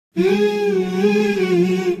بسم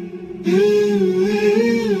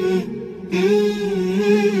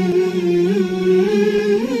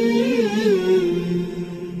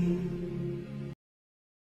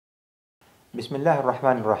الله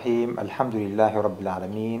الرحمن الرحيم الحمد لله رب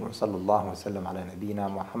العالمين وصلى الله وسلم على نبينا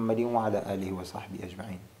محمد وعلى آله وصحبه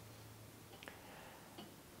أجمعين.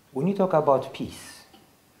 When you talk about peace,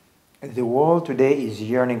 the world today is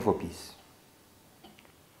yearning for peace.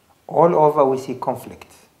 All over we see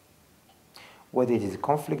conflict, whether it is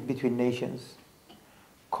conflict between nations,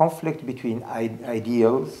 conflict between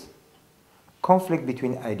ideals, conflict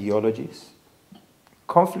between ideologies,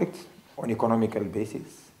 conflict on economical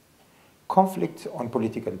basis, conflict on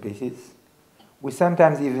political basis. We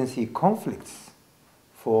sometimes even see conflicts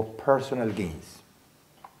for personal gains.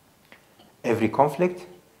 Every conflict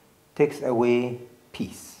takes away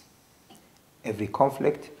peace. Every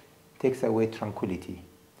conflict takes away tranquility.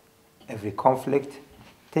 Every conflict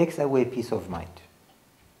takes away peace of mind.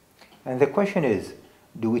 And the question is,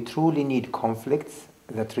 do we truly need conflicts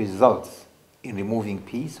that results in removing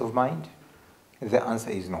peace of mind? The answer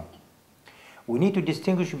is no. We need to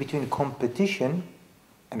distinguish between competition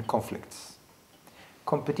and conflicts.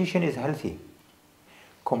 Competition is healthy.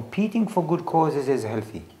 Competing for good causes is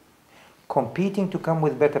healthy. Competing to come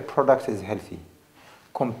with better products is healthy.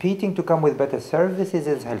 Competing to come with better services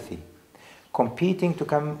is healthy. Competing to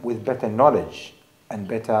come with better knowledge and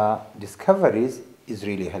better discoveries is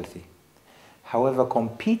really healthy. However,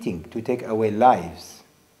 competing to take away lives,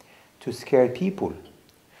 to scare people,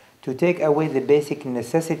 to take away the basic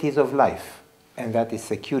necessities of life, and that is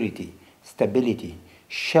security, stability,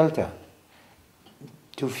 shelter,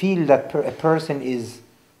 to feel that a person is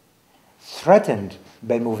threatened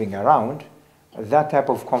by moving around, that type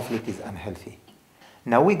of conflict is unhealthy.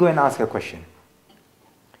 Now we go and ask a question.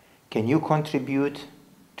 Can you contribute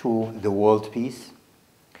to the world peace?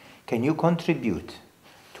 Can you contribute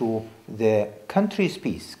to the country's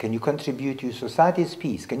peace? Can you contribute to society's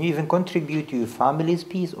peace? Can you even contribute to your family's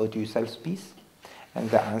peace or to yourself's peace? And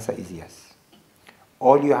the answer is yes.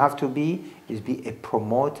 All you have to be is be a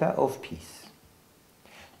promoter of peace.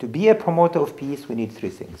 To be a promoter of peace, we need three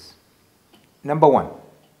things. Number one,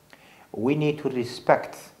 we need to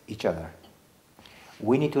respect each other.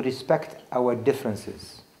 We need to respect our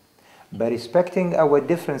differences. By respecting our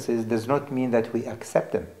differences does not mean that we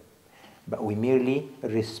accept them, but we merely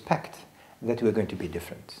respect that we're going to be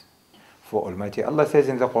different. For Almighty Allah says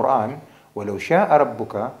in the Quran, وَلَوْ شَاءَ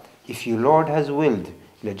رَبُّكَ, if your Lord has willed,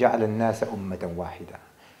 لَجَعَلَ النَّاسَ أُمَّةً وَاحِدًا,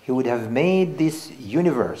 He would have made this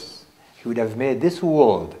universe, He would have made this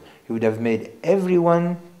world, He would have made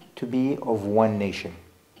everyone to be of one nation,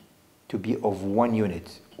 to be of one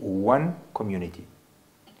unit, one community.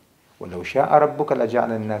 وَلَوْ شَاءَ رَبُّكَ لَجَعَلَ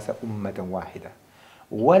النَّاسَ أُمَّةً وَاحِدًا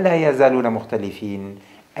وَلَا يَزَالُونَ مُخْتَلِفِينَ,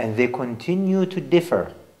 and they continue to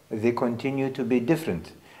differ, they continue to be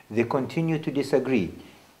different, they continue to disagree.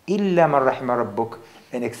 إِلَّا مَنْ رَحِمَ رَبُّكَ,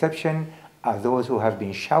 an exception are those who have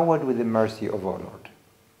been showered with the mercy of our Lord.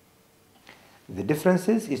 The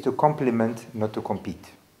differences is to complement, not to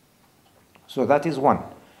compete. So that is one.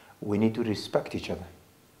 We need to respect each other.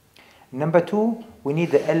 Number two, we need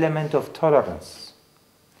the element of tolerance.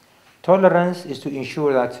 Tolerance is to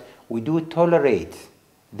ensure that we do tolerate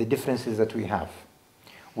the differences that we have.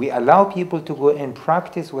 We allow people to go and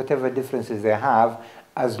practice whatever differences they have,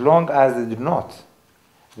 as long as they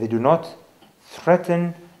do not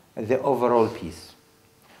threaten the overall peace.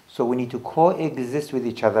 So we need to coexist with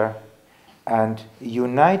each other and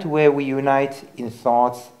unite where we unite in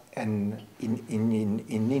thoughts and in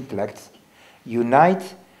intellects,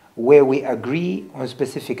 unite where we agree on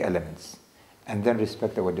specific elements, and then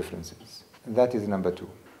respect our differences. That is number two.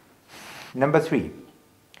 Number three,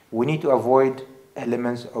 we need to avoid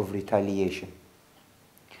elements of retaliation.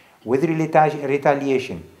 With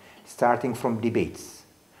retaliation, starting from debates,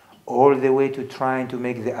 all the way to trying to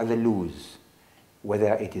make the other lose,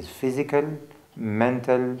 whether it is physical,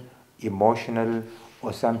 mental, emotional,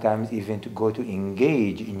 or sometimes even to go to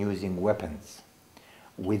engage in using weapons.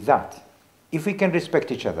 With that, if we can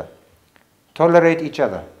respect each other, tolerate each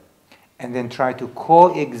other, and then try to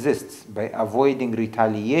coexist by avoiding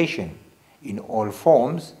retaliation in all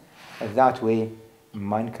forms, that way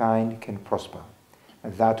mankind can prosper.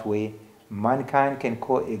 That way mankind can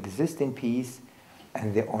coexist in peace,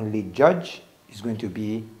 and the only judge is going to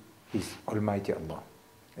be His Almighty Allah.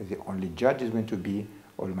 The only judge is going to be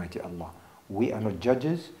Almighty Allah. We are not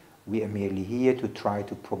judges, we are merely here to try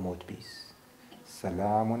to promote peace.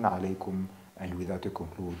 Salamun alaykum, and with that to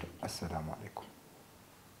conclude, Assalamu alaikum.